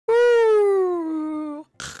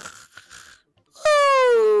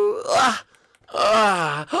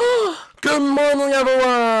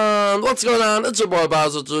everyone! What's going on? It's your boy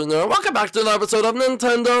Bowser Jr. Welcome back to an episode of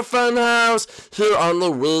Nintendo Funhouse here on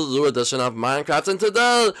the Wii U edition of Minecraft. And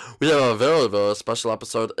today we have a very special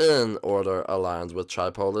episode in order aligned with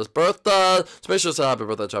Tripolar's birthday. So make sure to say happy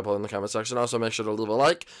birthday, Tripolar, in the comment section. Also make sure to leave a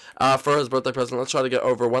like for his birthday present. Let's try to get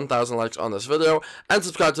over 1,000 likes on this video and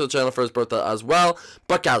subscribe to the channel for his birthday as well.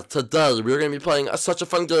 But guys, today we're going to be playing such a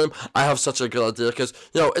fun game. I have such a good idea because,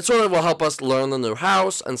 you know, it sort of will help us learn the new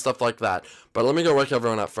house and stuff like that. But let me go wake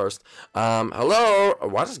everyone up first. Hello?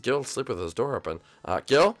 Why does Gil sleep with his door open?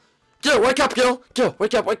 Gil? Gil, wake up, Gil! Gil,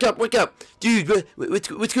 wake up, wake up, wake up! Dude, what's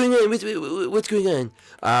going on? What's going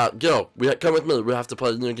on? Gil, come with me. We have to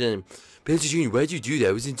play the new game. Bowser Jr., why'd you do that?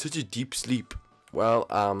 I was in such a deep sleep. Well,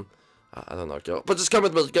 I don't know, Gil. But just come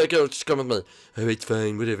with me. Gil, just come with me. Alright,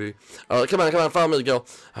 fine, whatever. Alright, come on, follow me, Gil.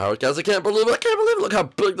 Alright, guys, I can't believe it. Look how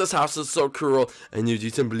big this house is. So cool. And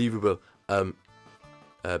it's unbelievable.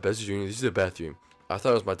 Bowser Jr., this is a bathroom. I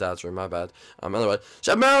thought it was my dad's room, my bad. Anyway,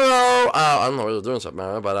 Chef Mario! I don't know what you're doing, Chef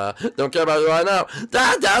Mario, but, don't care about it right now.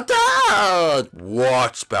 Dad!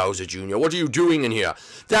 What, Bowser Jr.? What are you doing in here?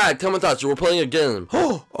 Dad, come and touch you. We're playing a game.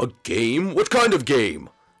 Oh, a game? What kind of game?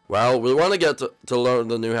 Well, we want to get to learn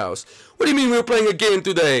the new house. What do you mean we're playing a game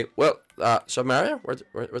today? Well, Chef Mario? Where'd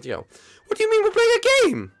you go? What do you mean we're playing a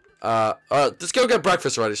game? Just go get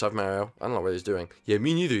breakfast ready, Chef Mario. I don't know what he's doing. Yeah,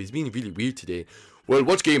 me neither. He's being really weird today. Well,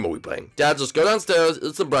 what game are we playing? Dad, just go downstairs,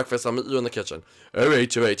 eat some breakfast. I'm in the kitchen.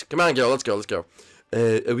 Alright. Come on, Gil, let's go.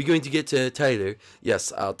 Are we going to get Tyler?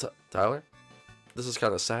 Yes, Tyler? This is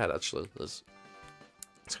kind of sad, actually. It's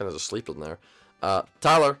kind of just sleeping there.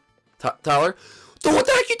 Tyler? Tyler? So what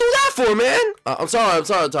the heck you do that for, man? I'm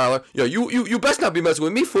sorry, Tyler. Yeah, you best not be messing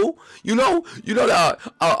with me, fool. You know that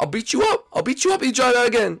I'll beat you up. If you try that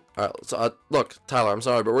again. Alright, so, look, Tyler, I'm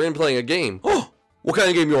sorry, but we're gonna be playing a game. Oh, what kind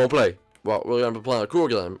of game you wanna play? Well, we're gonna be playing a cool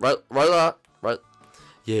game, right? Right?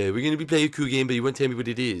 Yeah, we're gonna be playing a cool game, but you won't tell me what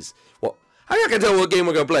it is. Well, how you gonna tell what game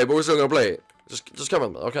we're gonna play, but we're still gonna play it? Just come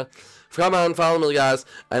with me, okay? Come on, follow me, guys,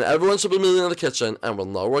 and everyone should be meeting in the kitchen, and we'll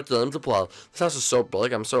know what game to play. This house is so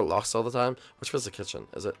big, I'm so lost all the time. Which way's the kitchen?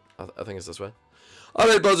 Is it? I think it's this way.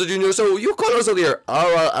 Alright, Bowser Jr., so you call us out here.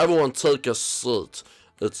 Alright, everyone take a seat.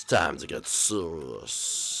 It's time to get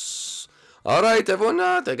serious. Alright,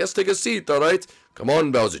 everyone, take a seat, alright? Come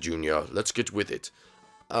on, Bowser Jr., let's get with it.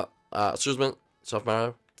 Excuse me, Chef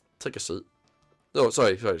Mario, take a seat. Oh,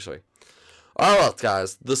 sorry. Alright,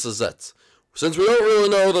 guys, this is it. Since we don't really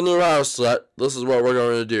know the new house yet, this is what we're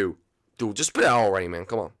going to do. Dude, just play already, man,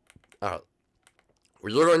 come on. Alright.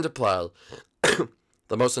 We're going to play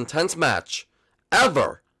the most intense match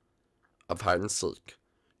ever of hide and seek.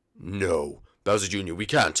 No, Bowser Jr., we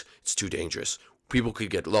can't. It's too dangerous. People could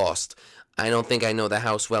get lost. I don't think I know the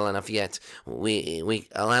house well enough yet. A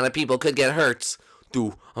lot of people could get hurt.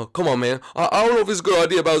 Dude, come on, man. I don't know if it's a good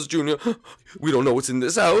idea, Bowser Jr. We don't know what's in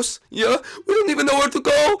this house. Yeah, we don't even know where to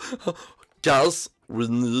go. Guys, we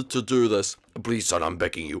need to do this. Please, son, I'm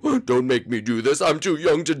begging you. Don't make me do this. I'm too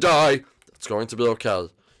young to die. It's going to be okay.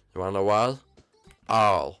 You wanna know why?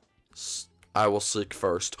 I will seek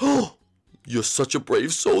first. You're such a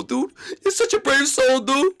brave soul, dude.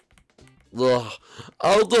 Ugh,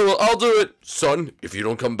 I'll do it. Son, if you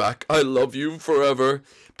don't come back, I love you forever.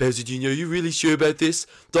 Bowser Jr., are you really sure about this?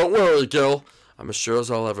 Don't worry, girl. I'm as sure as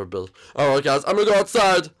I'll ever be. Alright, guys, I'm gonna go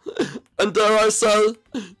outside. And dare I say,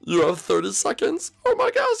 you have 30 seconds. Oh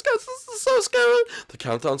my gosh, guys, this is so scary. The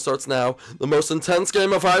countdown starts now. The most intense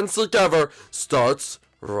game of hide and seek ever starts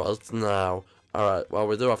right now. Alright, well,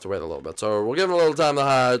 we do have to wait a little bit. So we'll give him a little time to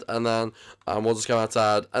hide, and then we'll just come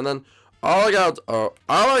outside. And then all I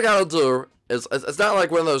gotta do is, it's not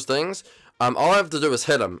like one of those things. All I have to do is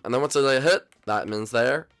hit him, and then once they hit, that means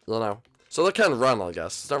they're, you know. So they can run, I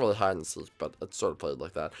guess. It's not really hide and seek, but it's sort of played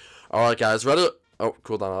like that. Alright, guys, ready? Oh,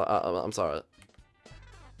 cool down. I'm sorry.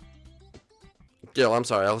 Gil, I'm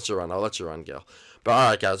sorry. I'll let you run, Gil. But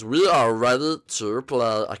alright, guys, we are ready to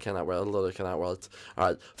play. I cannot wait. I literally cannot wait.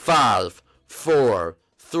 Alright, 5, 4,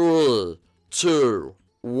 3, 2,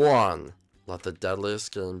 1. Let the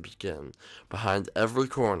deadliest game begin. Behind every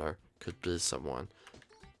corner could be someone.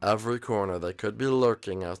 Every corner they could be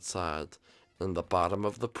lurking outside. In the bottom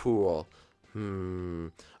of the pool.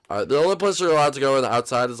 Alright, the only place you're allowed to go in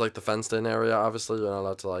outside is like the fenced in area. Obviously, you're not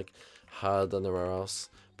allowed to like hide anywhere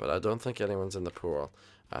else. But I don't think anyone's in the pool.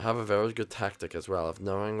 I have a very good tactic as well of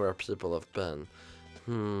knowing where people have been.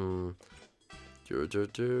 I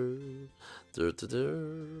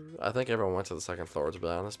think everyone went to the second floor, to be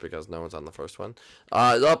honest, because no one's on the first one.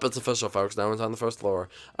 Yup, it's official, folks. No one's on the first floor.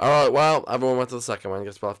 Alright, well, everyone went to the second one.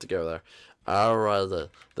 Guess we'll have to go there. Alright,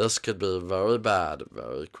 this could be very bad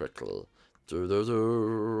very quickly.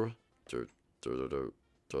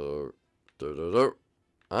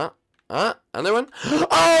 Anyone?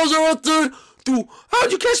 Oh, you're up there! Dude,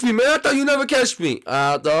 how'd you catch me, man? I thought you never catch me.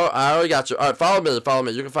 No, I already got you. Alright, follow me.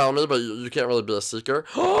 You can follow me, but you can't really be a seeker.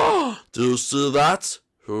 Do you see that?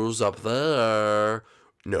 Who's up there?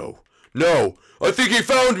 No. I think he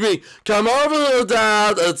found me. Come over here,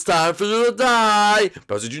 Dad. It's time for you to die.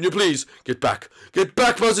 Bowser Jr., please. Get back. Get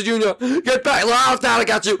back, Bowser Jr. Get back. Oh, Dad, I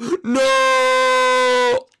got you.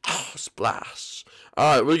 No! Oh, splash.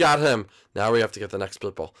 Alright, we got him. Now we have to get the next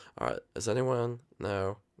people. Alright, is anyone?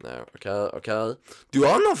 No. Okay. Dude, I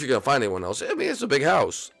don't know if you're gonna find anyone else. I mean, it's a big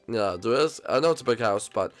house. Yeah, I know it's a big house,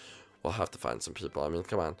 but we'll have to find some people. I mean,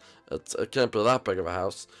 come on. It can't be that big of a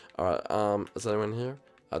house. Alright, is anyone here?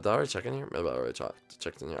 Did I already check in here? Maybe I already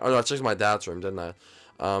checked in here. Oh, no, I checked my dad's room, didn't I?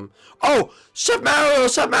 Oh! Chef Mario!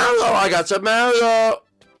 I got Chef Mario!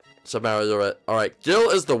 Chef Mario, you're right. Alright, Gil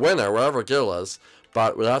is the winner, wherever Gil is.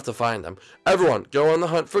 But we'll have to find him. Everyone, go on the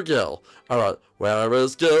hunt for Gil. Alright, where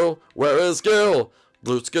is Gil?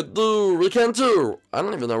 Blue Skidoo, we can too. I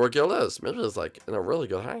don't even know where Gil is. Maybe it's like in a really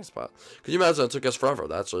good hiding spot. Could you imagine it took us forever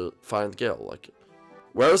to actually find Gil? Like,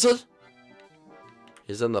 where is it?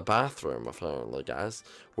 He's in the bathroom, apparently, guys.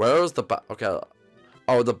 Where is the okay.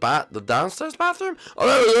 Oh, the downstairs bathroom? Oh,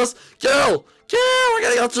 there he is. Gil! I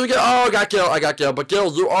gotta get to Gil. Oh, I got Gil. But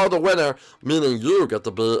Gil, you are the winner, meaning you get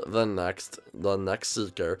to be the next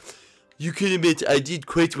seeker. You can admit I did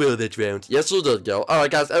quite well that round. Yes, you did, Gil.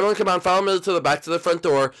 Alright, guys, everyone come on, follow me to the back to the front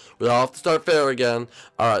door. We all have to start fair again.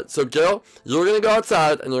 Alright, so Gil, you're gonna go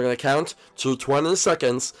outside and you're gonna count to 20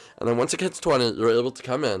 seconds. And then once it hits 20, you're able to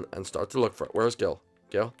come in and start to look for it. Where's Gil?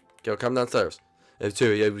 Gil, come downstairs. I'm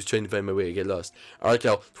sorry, I was trying to find my way. I get lost. Alright,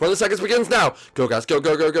 Gil. 20 seconds begins now. Go, guys. Go.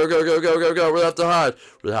 We have to hide.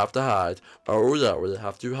 Oh, yeah, we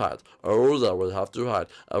have to hide.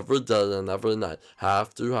 Every day and every night.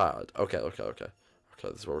 Have to hide. Okay. This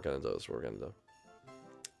is what we're going to do.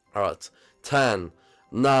 Alright. 10,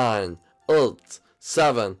 9, 8,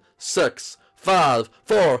 7, 6, 5,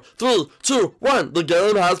 4, 3, 2, 1. The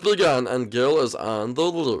game has begun, and Gil is on the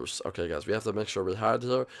loose. Okay, guys, we have to make sure we hide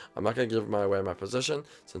here. I'm not going to give away my position,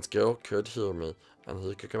 since Gil could hear me, and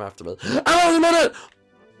he could come after me. Oh, a minute!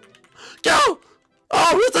 Gil!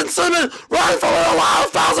 Oh, he didn't see me! Run for your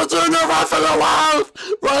life, Bowser Jr.!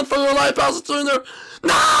 Run for your life, Bowser Jr.!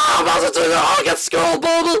 No, Bowser Jr.! Oh, get schooled,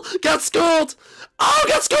 baby! Get schooled! Oh,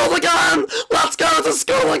 get schooled again! Let's go to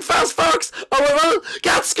schooling fast, folks! Oh, we will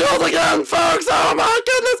get schooled again, folks! Oh, my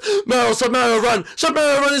goodness! Chef Mario, run!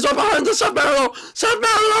 He's right behind us, Chef Mario! Get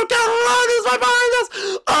run! He's right behind us!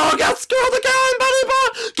 Oh, get schooled again, buddy boy!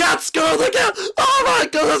 Get schooled again! Oh, my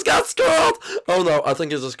goodness, get schooled! Oh, no, I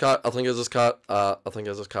think he just caught him.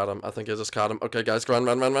 Okay, guys, run.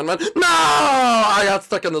 No! I got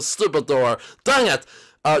stuck in the stupid door. Dang it!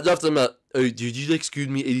 You have to admit, dude, you like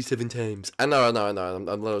screwed me 87 times. I know, I'm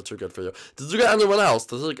a little too good for you. Did you get anyone else?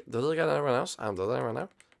 Did he get anyone else? Did anyone know?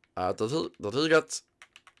 Did he get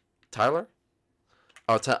Tyler?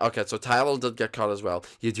 Oh, okay, so Tyler did get caught as well.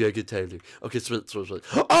 You do a good Tyler. Okay, sweet.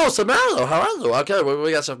 Oh, so Mario, how are you? Okay,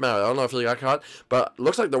 we got Chef Mario. I don't know if he got caught, but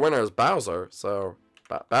looks like the winner is Bowser. So,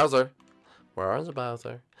 Bowser, where are you,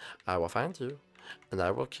 Bowser? I will find you, and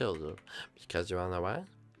I will kill you, because you wanna know why?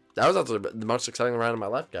 That was actually the most exciting round of my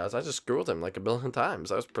life, guys. I just schooled him like a billion times.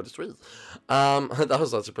 That was pretty sweet. That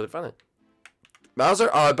was actually pretty funny. Bowser,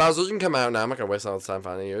 Bowser, you can come out now. I'm not gonna waste all the time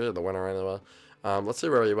finding you. You're the winner anyway. Let's see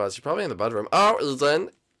where he was. He's probably in the bedroom. Oh, he's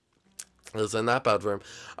in that bedroom.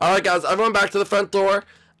 Alright, guys, everyone back to the front door,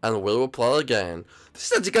 and we will play again.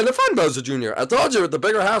 This is kind of fun, Bowser Jr. I told you, with the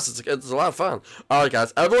bigger house, it's a lot of fun. Alright,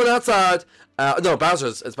 guys, everyone outside. No,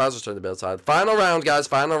 it's Bowser's turn to be outside. Final round, guys,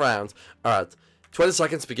 final round. Alright. 20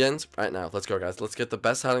 seconds begins right now. Let's go, guys. Let's get the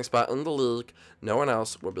best hiding spot in the league. No one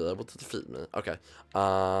else will be able to defeat me. Okay.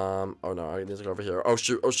 Oh, no. I need to go over here. Oh,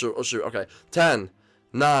 shoot. Okay. 10,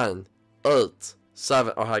 9, 8,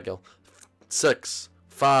 7. Oh, hi, Gil. 6,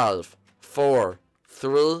 5, 4,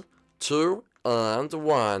 3, 2, and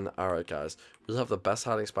 1. Alright, guys. We have the best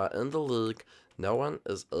hiding spot in the league. No one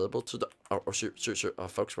is able to... Oh, shoot.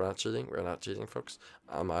 Folks, we're not cheating. We're not cheating, folks.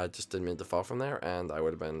 I just didn't mean to fall from there, and I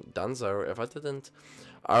would have been donezo if I didn't.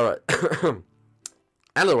 Alright.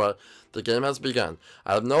 Anyway, the game has begun.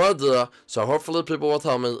 I have no idea, so hopefully people will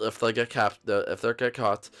tell me if they get caught.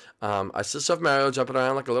 I see Chef Mario jumping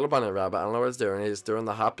around like a little bunny rabbit. I don't know what he's doing. He's doing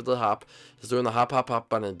the hop. He's doing the hop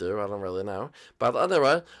bunny do. I don't really know. But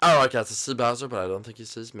anyway, alright, guys, I see Bowser, but I don't think he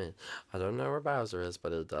sees me. I don't know where Bowser is,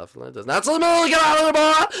 but he definitely does not see me. Get out of here,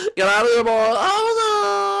 boy! Get out of here, boy!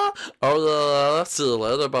 Oh, no! See you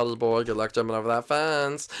later, buddy boy. Good luck jumping over that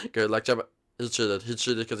fence. Good luck jumping. He cheated. He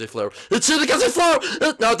cheated because he flew. He cheated because he flew!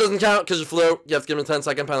 No, it doesn't count because you flew. You have to give him a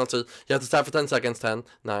 10-second penalty. You have to stop for 10 seconds. 10,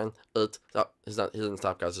 9, 8. Oh, he didn't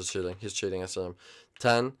stop, guys. He's cheating. He's cheating. I see him.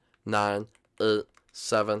 10, 9, 8,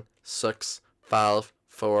 7, 6, 5,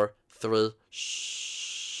 4, 3,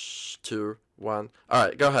 2, 1.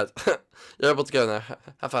 Alright, go ahead. You're able to go now.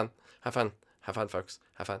 Have fun. Have fun. Have fun, folks.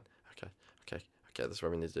 Have fun. Okay, this is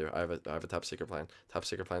what we need to do. I have a top secret plan. Top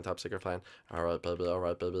secret plan, top secret plan. Alright, baby,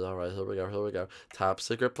 alright, baby, alright. Here we go. Top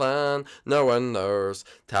secret plan. No one knows.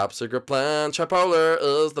 Top secret plan. Tripolar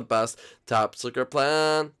is the best. Top secret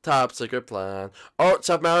plan. Top secret plan. Oh,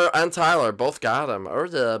 Chef Mario and Tyler both got him. Oh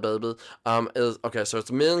yeah, baby. Okay, so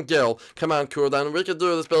it's me and Gil. Come on, cool down. We can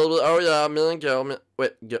do this, baby. Oh yeah, me and Gil.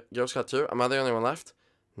 Wait, Gil's got 2? Am I the only one left?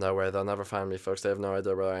 No way, they'll never find me, folks. They have no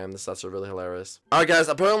idea where I am. This is really hilarious. Alright, guys,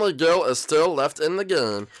 apparently Gil is still left in the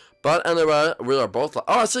game. But anyway, we are both Oh,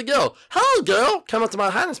 I see Gil. Hello, Gil. Come up to my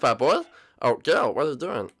hiding spot, boy. Oh, Gil, what are you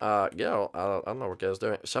doing? Gil, I don't know what Gil's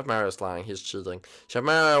doing. Chef Mario's flying. He's cheating. Chef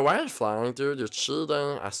Mario, why are you flying, dude? You're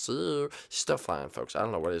cheating. I see you. He's still flying, folks. I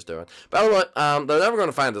don't know what he's doing. By the way, they're never going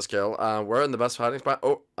to find us, Gil. We're in the best hiding spot.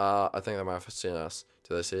 Oh, I think they might have seen us.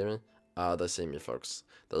 Do they see me? They see me, folks.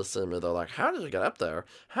 They see me. They're like, how did you get up there?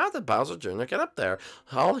 How did Bowser Jr. get up there?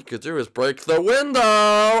 All he could do is break the window.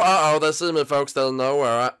 Uh-oh, they see me, folks. They'll know where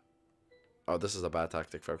I... Oh, this is a bad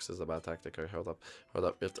tactic, folks. This is a bad tactic. Okay, hold up. Hold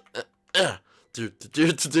up. We have to...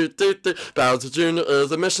 Bowser Jr.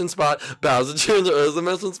 is a mission spot. Bowser Jr. is a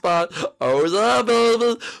mission spot. Oh, yeah,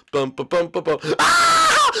 baby. Bum, bum, bum, bum, bum. Ah!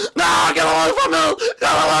 No, get away from me! Get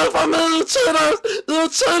away from me, you cheaters! You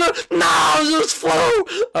cheater! No, you just flew!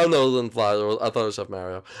 Oh no, it didn't fly. I thought it was Chef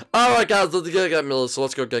Mario. Alright, guys, let's go get Millie, so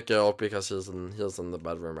let's go get Gil, because he's in the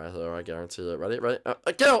bedroom right here. I guarantee it. Ready?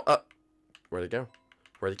 Gil! Where'd he go?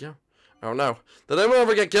 Where'd he go? Oh no. Did anyone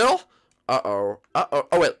ever get Gil? Uh-oh.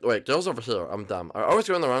 Oh, wait, Gil's over here. I'm dumb. I always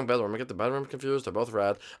go in the wrong bedroom. I get the bedroom confused. They're both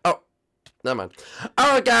red. Oh. Never mind.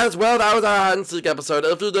 Alright, guys, well, that was our hide and seek episode.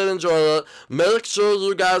 If you did enjoy it, make sure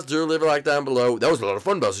you guys do leave a like down below. That was a lot of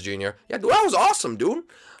fun, Bowser Jr. Yeah, that was awesome, dude.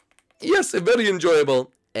 Yes, very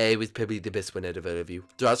enjoyable. It was probably the best one out of all of you.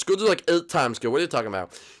 Dude, I scored you like 8 times, Gil. What are you talking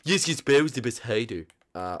about? Yes, Bear was the best hider.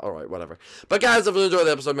 Alright, whatever. But, guys, if you enjoyed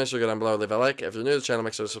the episode, make sure you go down below, leave a like. If you're new to the channel,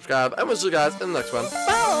 make sure to subscribe. And we'll see you guys in the next one.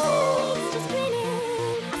 Bye!